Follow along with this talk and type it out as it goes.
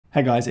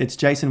Hey guys, it's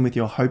Jason with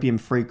your Hopium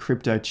Free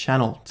Crypto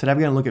channel. Today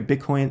we're going to look at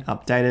Bitcoin,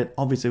 update it.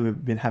 Obviously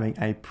we've been having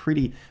a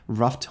pretty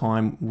rough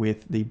time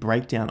with the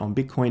breakdown on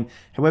Bitcoin.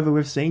 However,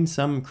 we've seen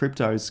some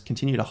cryptos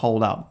continue to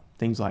hold up,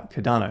 things like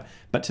Cardano.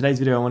 But today's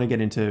video I want to get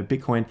into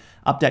Bitcoin,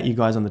 update you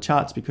guys on the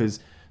charts because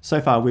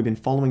so far we've been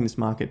following this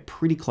market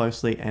pretty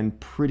closely and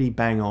pretty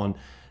bang on,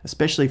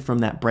 especially from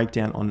that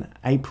breakdown on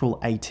April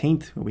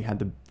 18th where we had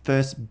the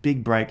first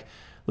big break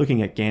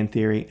looking at Gann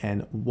theory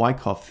and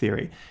Wyckoff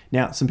theory.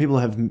 Now, some people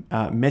have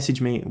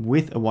messaged me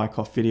with a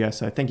Wyckoff video,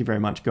 so thank you very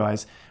much,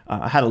 guys.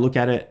 I had a look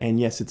at it, and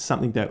yes, it's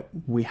something that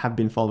we have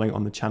been following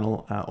on the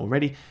channel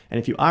already. And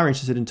if you are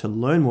interested in to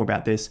learn more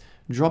about this,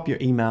 drop your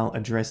email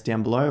address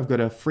down below. I've got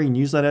a free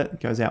newsletter. It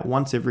goes out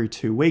once every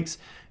 2 weeks.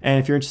 And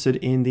if you're interested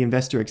in the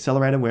Investor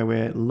Accelerator, where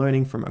we're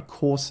learning from a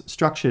course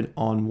structured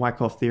on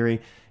Wyckoff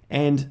theory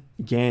and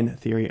Gann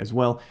theory as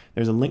well,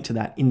 there's a link to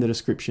that in the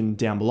description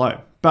down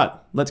below.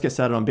 But let's get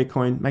started on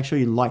Bitcoin. Make sure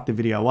you like the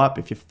video up.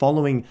 If you're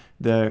following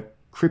the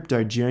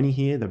crypto journey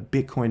here, the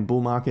Bitcoin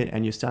bull market,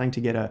 and you're starting to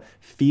get a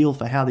feel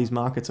for how these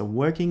markets are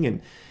working and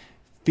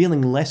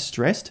feeling less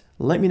stressed,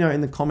 let me know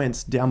in the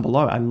comments down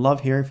below. I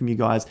love hearing from you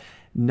guys,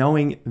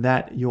 knowing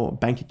that your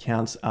bank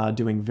accounts are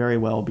doing very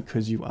well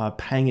because you are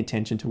paying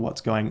attention to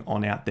what's going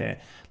on out there.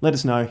 Let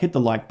us know, hit the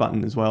like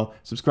button as well,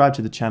 subscribe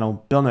to the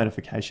channel, bell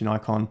notification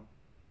icon.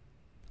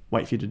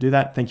 Wait for you to do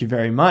that. Thank you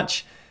very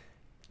much.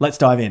 Let's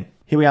dive in.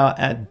 Here we are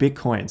at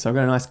Bitcoin. So I've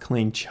got a nice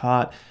clean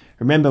chart.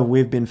 Remember,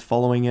 we've been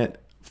following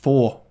it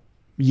for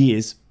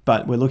years,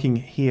 but we're looking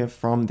here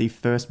from the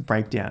first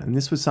breakdown. And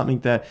this was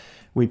something that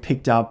we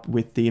picked up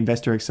with the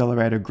Investor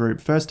Accelerator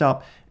group first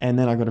up, and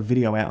then I got a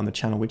video out on the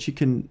channel, which you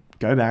can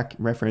go back,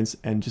 reference,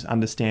 and just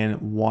understand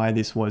why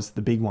this was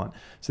the big one.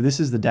 So this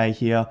is the day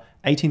here,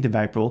 18th of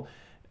April.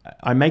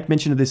 I make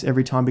mention of this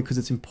every time because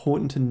it's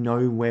important to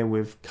know where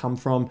we've come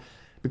from,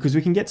 because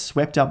we can get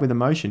swept up with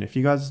emotion. If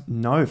you guys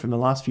know from the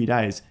last few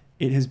days,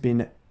 it has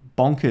been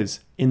bonkers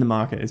in the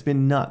market. It's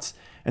been nuts.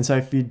 And so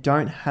if you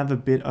don't have a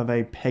bit of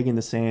a peg in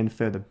the sand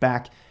further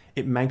back,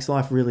 it makes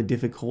life really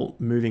difficult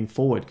moving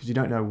forward because you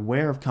don't know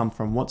where I've come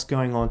from, what's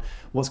going on,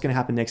 what's going to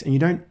happen next. And you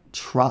don't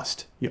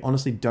trust, you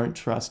honestly don't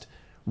trust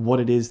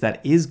what it is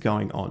that is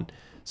going on.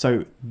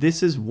 So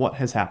this is what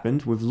has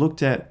happened. We've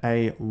looked at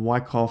a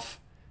Wyckoff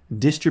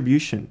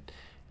distribution,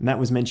 and that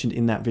was mentioned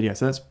in that video.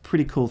 So that's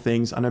pretty cool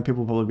things. I know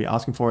people will probably be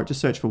asking for it. Just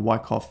search for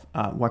Wyckoff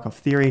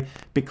theory,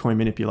 Bitcoin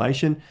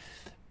manipulation.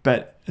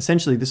 But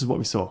essentially, this is what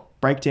we saw.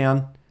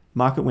 Breakdown,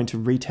 market went to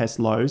retest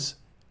lows.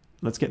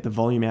 Let's get the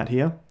volume out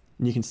here.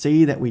 And you can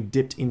see that we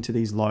dipped into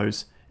these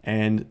lows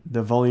and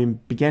the volume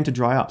began to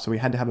dry up. So we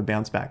had to have a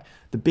bounce back.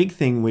 The big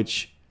thing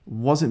which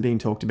wasn't being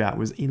talked about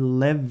was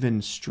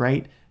 11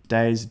 straight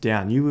days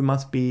down. You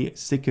must be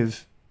sick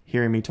of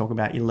hearing me talk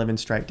about 11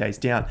 straight days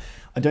down.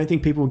 I don't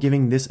think people are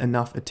giving this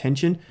enough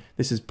attention.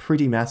 This is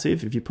pretty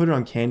massive. If you put it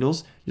on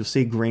candles, you'll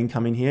see green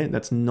come in here.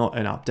 That's not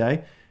an up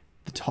day.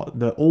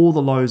 All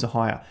the lows are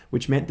higher,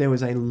 which meant there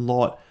was a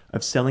lot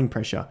of selling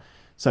pressure.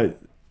 So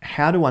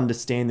how to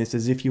understand this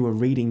as if you were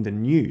reading the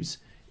news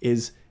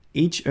is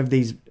each of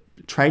these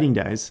trading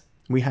days,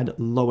 we had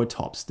lower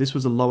tops. This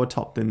was a lower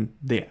top than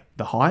the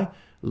high,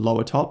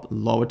 lower top,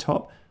 lower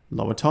top,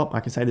 lower top. I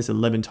can say this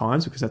 11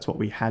 times because that's what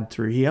we had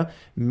through here,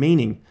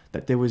 meaning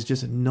that there was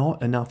just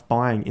not enough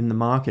buying in the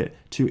market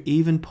to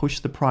even push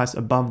the price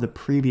above the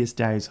previous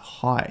day's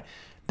high.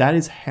 That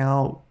is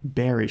how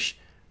bearish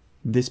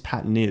this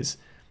pattern is.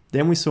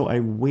 Then we saw a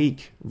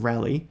weak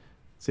rally.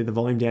 See the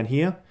volume down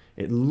here?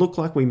 It looked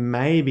like we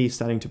may be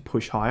starting to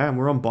push higher, and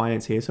we're on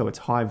Binance here, so it's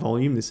high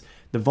volume.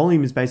 The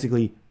volume is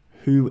basically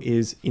who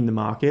is in the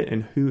market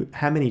and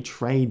how many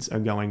trades are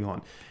going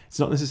on. It's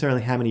not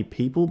necessarily how many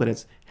people, but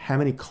it's how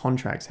many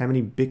contracts, how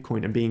many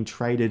Bitcoin are being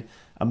traded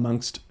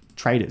amongst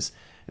traders.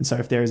 And so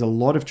if there is a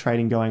lot of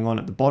trading going on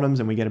at the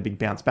bottoms and we get a big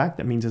bounce back,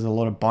 that means there's a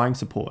lot of buying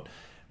support.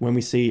 When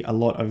we see a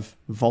lot of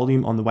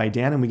volume on the way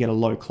down and we get a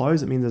low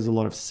close, it means there's a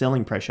lot of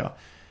selling pressure.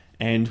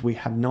 And we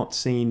have not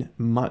seen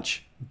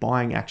much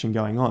buying action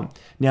going on.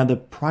 Now, the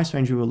price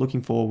range we were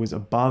looking for was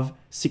above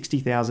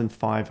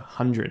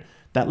 60,500.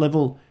 That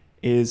level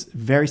is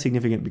very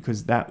significant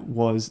because that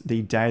was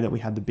the day that we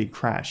had the big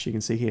crash. You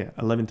can see here,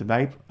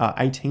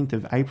 18th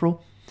of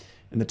April,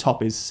 and the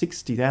top is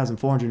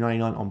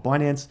 60,499 on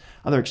Binance.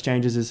 Other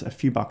exchanges is a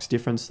few bucks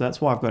difference. So that's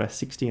why I've got a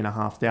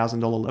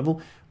 $60,500 level.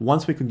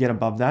 Once we could get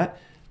above that,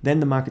 then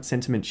the market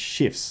sentiment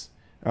shifts.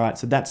 All right,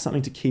 so that's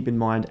something to keep in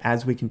mind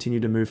as we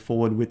continue to move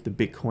forward with the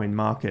Bitcoin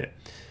market.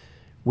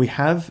 We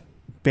have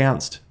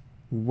bounced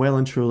well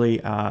and truly,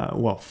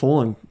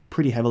 fallen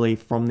pretty heavily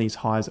from these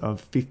highs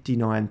of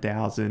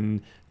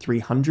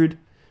 59,300.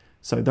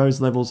 So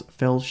those levels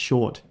fell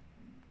short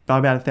by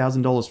about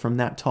 $1,000 from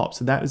that top.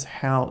 So that is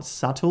how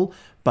subtle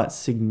but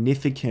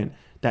significant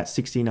that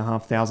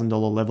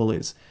 $60,500 level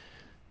is.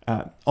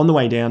 On the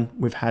way down,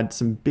 we've had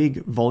some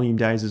big volume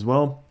days as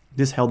well.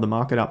 This held the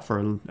market up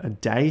for a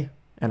day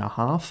and a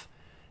half,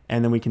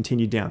 and then we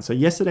continued down. So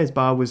yesterday's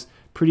bar was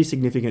pretty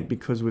significant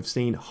because we've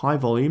seen high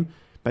volume,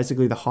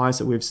 basically the highest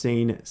that we've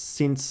seen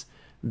since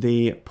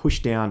the push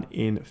down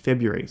in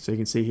February. So you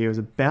can see here it was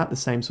about the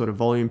same sort of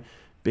volume,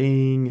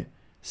 being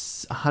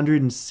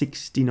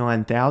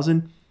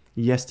 169,000.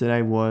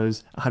 Yesterday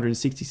was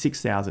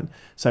 166,000.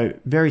 So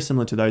very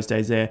similar to those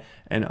days there.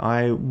 And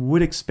I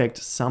would expect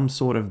some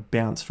sort of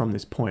bounce from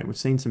this point. We've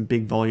seen some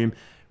big volume.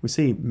 We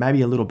see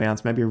maybe a little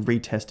bounce, maybe a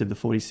retest of the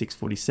 46,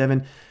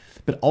 47.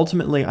 But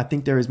ultimately, I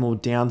think there is more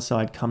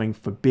downside coming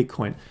for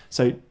Bitcoin.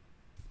 So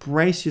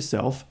brace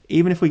yourself,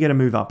 even if we get a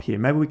move up here,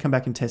 maybe we come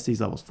back and test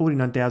these levels,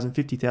 49,000,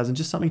 50,000,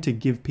 just something to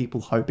give people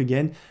hope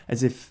again,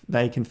 as if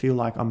they can feel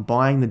like I'm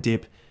buying the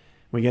dip,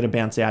 we get a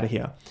bounce out of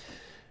here.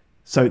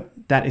 So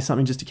that is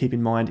something just to keep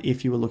in mind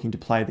if you were looking to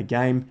play the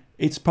game.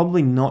 It's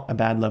probably not a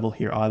bad level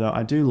here either.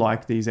 I do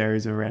like these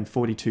areas of around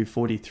 42,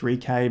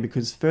 43K,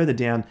 because further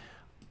down,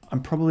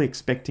 I'm probably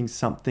expecting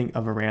something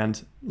of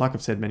around, like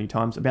I've said many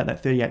times, about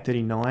that 38,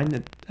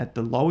 39 at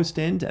the lowest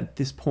end at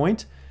this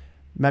point,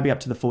 maybe up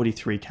to the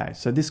 43K.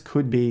 So this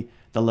could be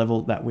the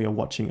level that we are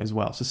watching as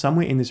well. So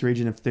somewhere in this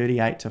region of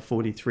 38 to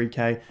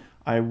 43K,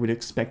 I would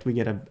expect we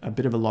get a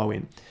bit of a low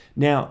in.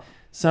 Now,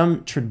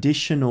 some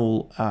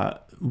traditional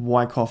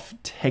Wyckoff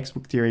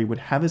textbook theory would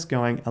have us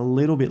going a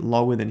little bit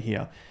lower than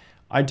here.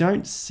 I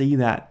don't see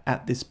that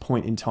at this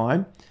point in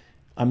time.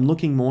 I'm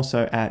looking more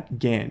so at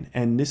GAN,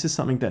 and this is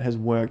something that has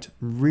worked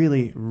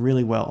really,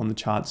 really well on the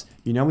charts.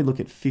 You know, we look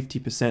at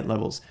 50%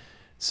 levels.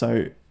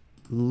 So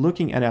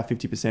looking at our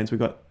 50%, we've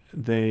got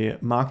the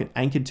market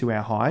anchored to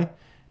our high,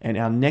 and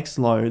our next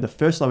low, the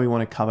first low we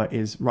want to cover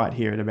is right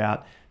here at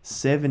about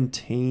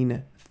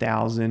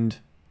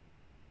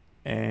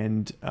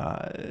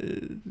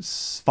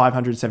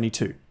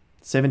 17,572.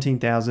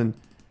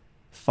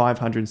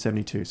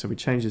 17,572. So we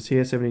change this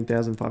here,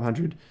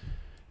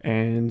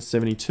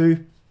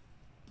 17,572.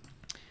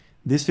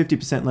 This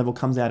 50% level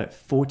comes out at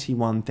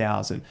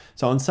 41,000.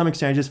 So on some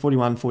exchanges,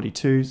 41,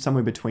 42,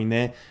 somewhere between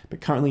there.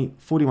 But currently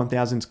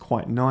 41,000 is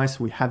quite nice.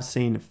 We have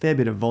seen a fair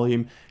bit of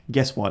volume.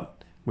 Guess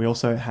what? We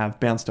also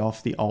have bounced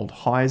off the old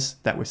highs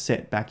that were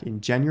set back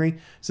in January.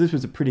 So this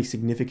was a pretty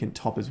significant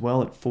top as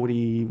well at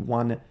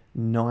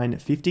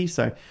 41,950.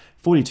 So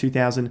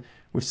 42,000.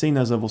 We've seen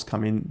those levels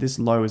come in. This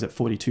low is at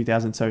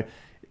 42,000. So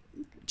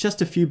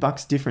just a few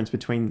bucks difference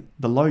between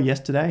the low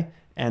yesterday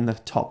and the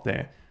top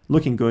there.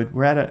 Looking good.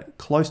 We're at a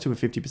close to a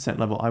 50%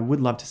 level. I would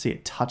love to see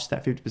it touch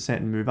that 50%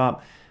 and move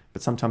up,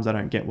 but sometimes I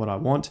don't get what I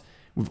want.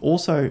 We've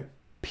also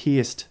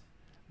pierced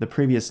the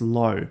previous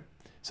low.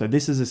 So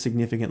this is a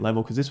significant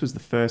level because this was the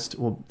first,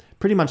 or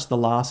pretty much the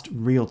last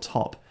real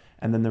top.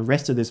 And then the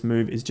rest of this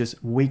move is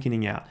just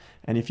weakening out.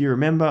 And if you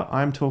remember,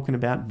 I'm talking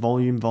about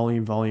volume,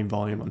 volume, volume,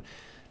 volume on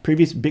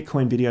previous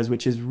Bitcoin videos,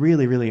 which is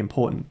really, really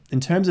important. In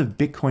terms of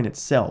Bitcoin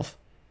itself,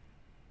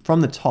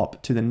 from the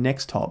top to the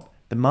next top,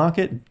 the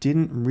market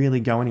didn't really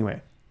go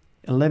anywhere.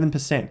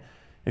 11%.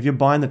 If you're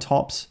buying the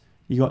tops,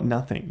 you got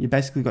nothing. You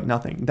basically got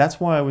nothing. That's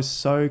why I was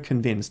so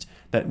convinced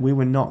that we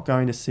were not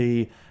going to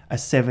see a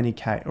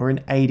 70K or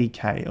an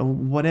 80K or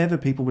whatever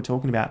people were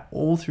talking about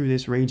all through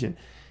this region.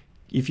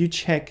 If you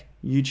check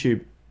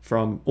YouTube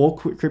or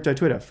crypto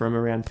Twitter from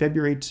around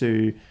February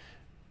to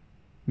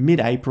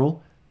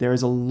mid-April, there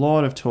is a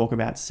lot of talk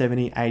about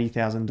 $70,000,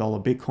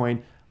 $80,000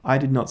 Bitcoin. I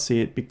did not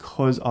see it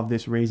because of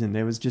this reason.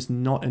 There was just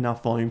not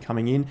enough volume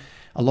coming in.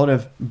 A lot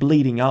of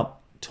bleeding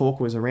up talk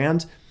was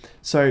around.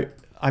 So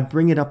I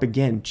bring it up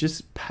again.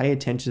 Just pay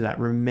attention to that.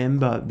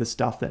 Remember the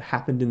stuff that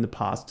happened in the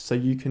past so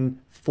you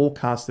can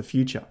forecast the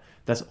future.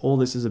 That's all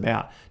this is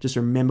about. Just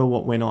remember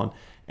what went on.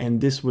 And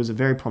this was a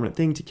very prominent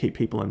thing to keep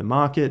people in the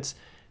markets.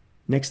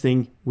 Next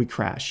thing, we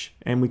crash,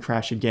 and we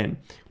crash again.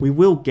 We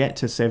will get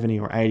to 70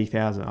 or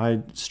 80,000.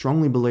 I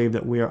strongly believe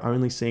that we are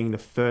only seeing the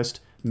first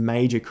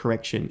major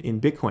correction in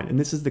Bitcoin. And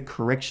this is the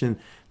correction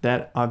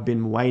that I've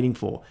been waiting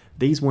for.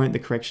 These weren't the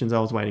corrections I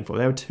was waiting for.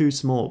 They were too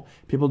small.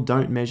 People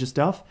don't measure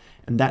stuff.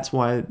 And that's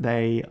why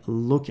they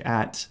look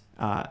at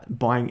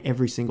buying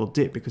every single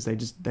dip, because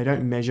they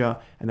don't measure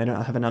and they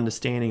don't have an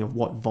understanding of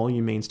what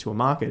volume means to a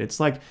market. It's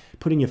like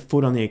putting your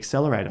foot on the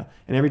accelerator.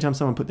 And every time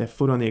someone put their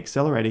foot on the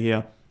accelerator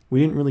here, we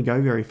didn't really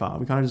go very far.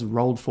 We kind of just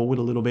rolled forward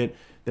a little bit,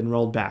 then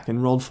rolled back,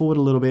 and rolled forward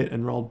a little bit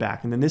and rolled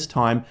back. And then this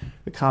time,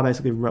 the car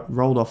basically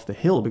rolled off the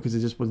hill because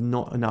there just was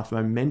not enough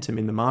momentum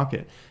in the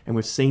market. And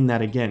we've seen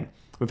that again.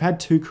 We've had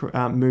two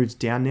moves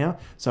down now,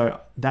 so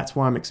that's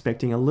why I'm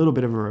expecting a little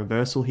bit of a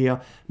reversal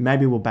here.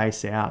 Maybe we'll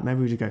base out,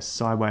 maybe we just go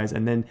sideways.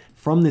 And then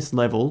from this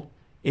level,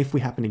 if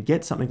we happen to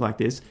get something like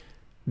this,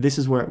 this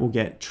is where it will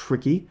get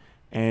tricky.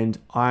 And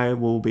I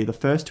will be the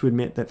first to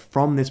admit that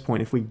from this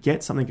point, if we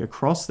get something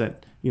across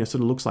that, sort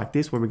of looks like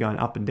this, where we're going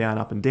up and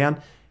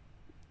down,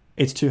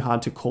 it's too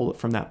hard to call it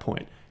from that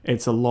point.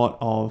 It's a lot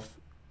of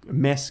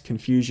mess,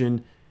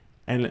 confusion,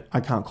 and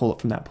I can't call it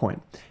from that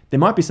point. There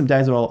might be some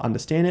days where I'll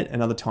understand it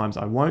and other times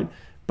I won't,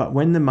 but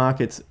when the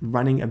market's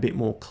running a bit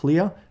more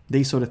clear,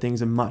 these sort of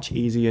things are much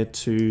easier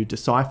to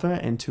decipher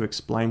and to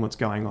explain what's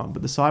going on.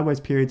 But the sideways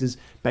periods is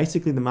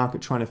basically the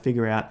market trying to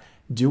figure out,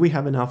 do we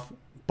have enough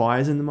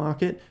buyers in the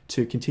market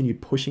to continue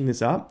pushing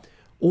this up,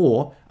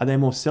 or are there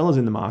more sellers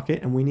in the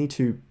market and we need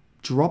to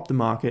drop the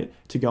market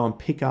to go and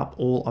pick up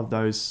all of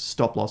those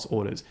stop loss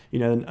orders, you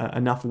know,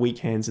 enough weak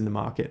hands in the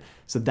market.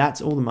 So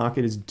that's all the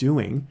market is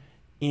doing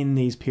in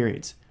these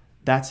periods.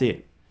 That's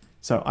it.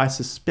 So I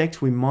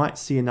suspect we might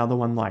see another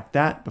one like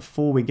that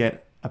before we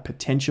get a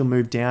potential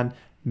move down.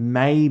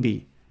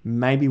 Maybe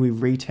we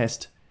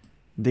retest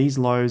these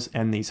lows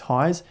and these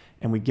highs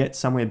and we get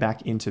somewhere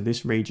back into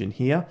this region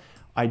here.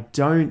 I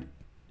don't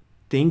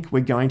think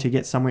we're going to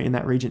get somewhere in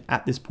that region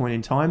at this point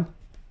in time,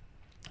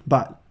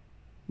 but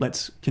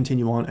let's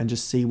continue on and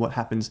just see what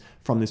happens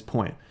from this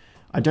point.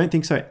 I don't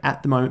think so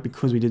at the moment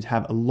because we did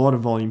have a lot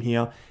of volume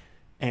here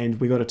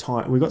and we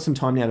got some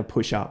time now to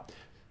push up.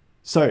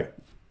 So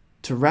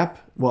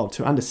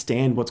to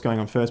understand what's going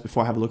on first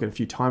before I have a look at a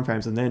few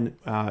timeframes and then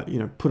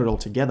put it all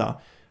together.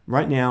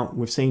 Right now,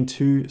 we've seen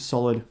two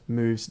solid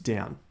moves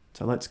down.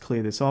 So let's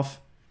clear this off.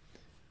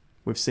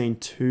 We've seen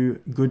two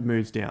good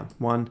moves down.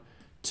 1,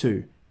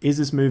 2. Is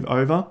this move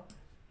over?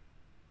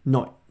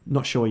 Not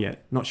sure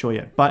yet. Not sure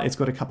yet. But it's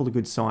got a couple of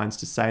good signs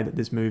to say that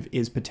this move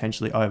is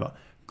potentially over.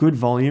 Good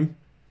volume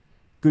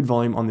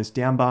on this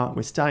down bar.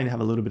 We're starting to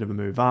have a little bit of a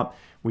move up.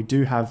 We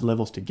do have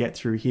levels to get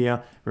through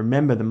here.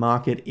 Remember, the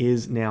market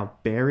is now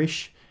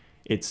bearish.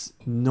 It's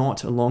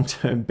not a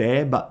long-term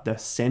bear, but the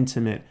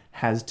sentiment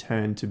has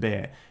turned to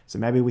bear. So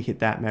maybe we hit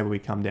that, maybe we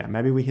come down.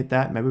 Maybe we hit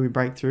that, maybe we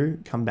break through,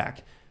 come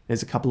back.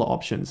 There's a couple of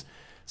options.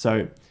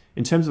 So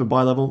in terms of a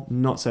buy level,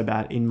 not so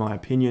bad in my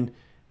opinion.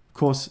 Of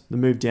course, the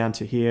move down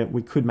to here,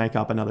 we could make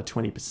up another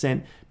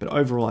 20%, but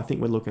overall, I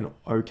think we're looking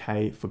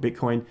okay for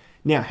Bitcoin.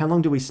 Now, how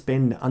long do we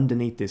spend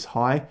underneath this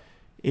high?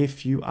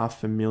 If you are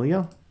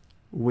familiar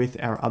with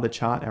our other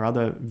chart, our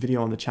other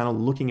video on the channel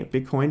looking at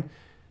Bitcoin,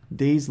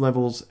 these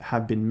levels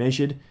have been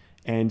measured,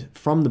 and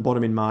from the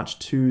bottom in March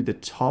to the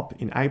top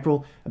in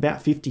April,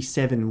 about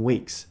 57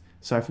 weeks.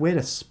 So if we're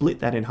to split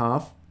that in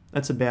half,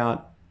 that's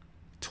about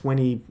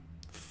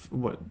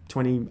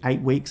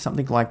 28 weeks,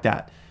 something like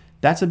that.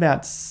 That's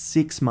about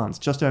 6 months,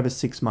 just over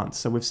 6 months.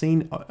 So we've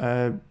seen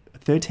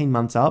 13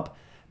 months up.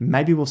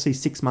 Maybe we'll see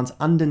 6 months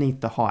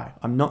underneath the high.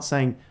 I'm not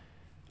saying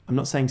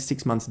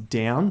 6 months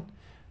down,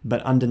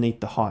 but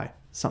underneath the high,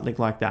 something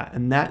like that.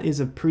 And that is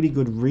a pretty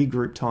good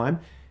regroup time.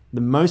 The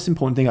most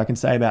important thing I can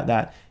say about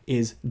that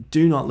is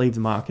do not leave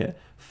the market.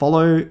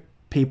 Follow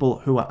people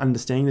who are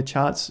understanding the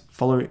charts.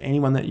 Follow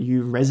anyone that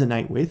you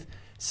resonate with.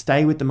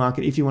 Stay with the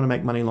market if you want to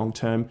make money long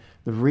term.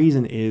 The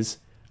reason is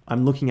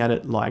I'm looking at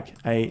it like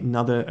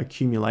another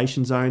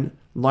accumulation zone,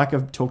 like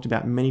I've talked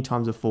about many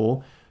times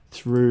before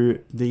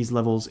through these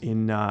levels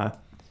in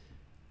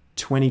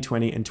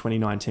 2020 and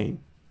 2019.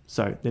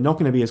 So they're not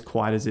going to be as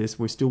quiet as this.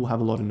 We still will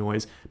have a lot of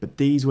noise, but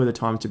these were the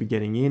times to be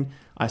getting in.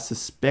 I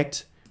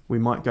suspect we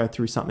might go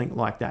through something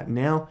like that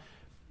now.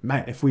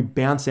 Mate, if we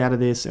bounce out of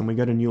this and we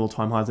go to new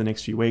all-time highs the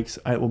next few weeks,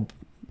 it will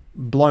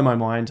blow my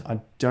mind. I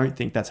don't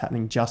think that's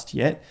happening just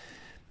yet.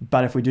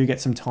 But if we do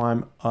get some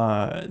time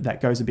that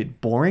goes a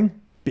bit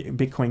boring,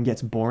 Bitcoin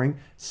gets boring,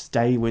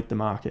 stay with the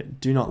market.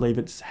 Do not leave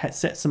it.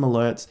 Set some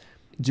alerts.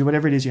 Do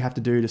whatever it is you have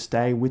to do to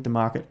stay with the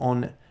market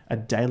on a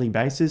daily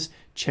basis.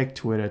 Check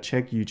Twitter,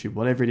 check YouTube,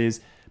 whatever it is,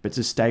 but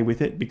just stay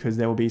with it because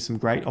there will be some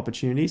great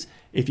opportunities.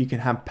 If you can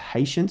have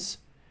patience,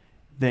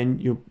 then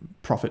you'll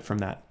profit from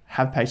that.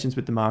 Have patience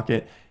with the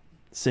market,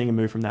 seeing a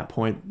move from that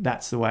point.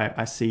 That's the way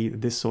I see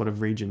this sort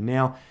of region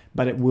now,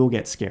 but it will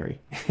get scary.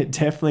 It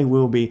definitely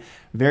will be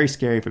very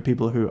scary for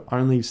people who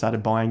only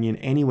started buying in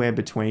anywhere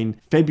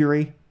between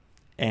February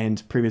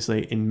and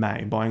previously in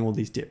May, buying all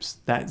these dips.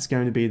 That's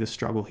going to be the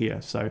struggle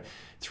here. So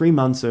 3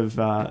 months of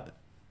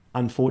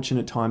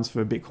unfortunate times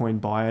for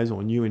Bitcoin buyers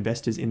or new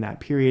investors in that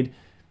period.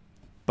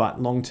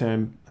 But long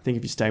term, I think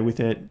if you stay with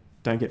it,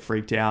 don't get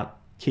freaked out,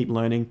 keep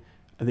learning,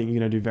 I think you're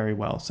going to do very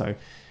well. So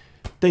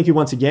thank you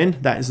once again.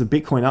 That is the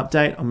Bitcoin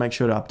update. I'll make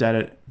sure to update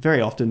it very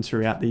often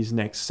throughout these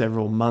next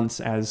several months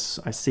as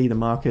I see the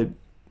market,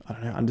 I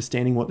don't know,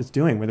 understanding what it's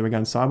doing, whether we're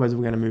going sideways or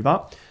we're going to move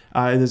up.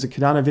 There's a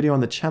Cardano video on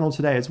the channel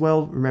today as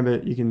well.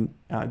 Remember, you can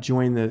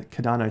join the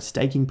Cardano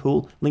staking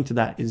pool. Link to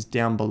that is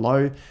down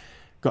below.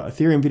 Got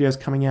Ethereum videos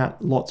coming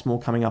out, lots more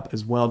coming up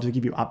as well to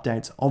give you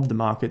updates of the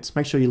markets.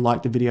 Make sure you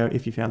like the video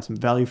if you found some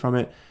value from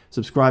it.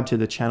 Subscribe to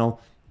the channel,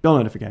 bell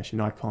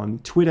notification icon,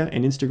 Twitter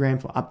and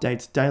Instagram for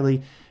updates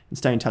daily, and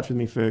stay in touch with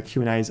me for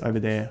Q&As over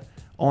there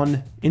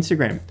on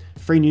Instagram.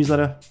 Free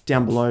newsletter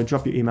down below.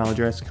 Drop your email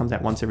address. Comes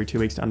out once every 2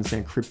 weeks to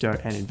understand crypto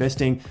and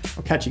investing.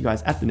 I'll catch you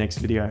guys at the next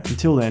video.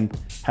 Until then,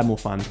 have more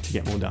fun to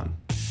get more done.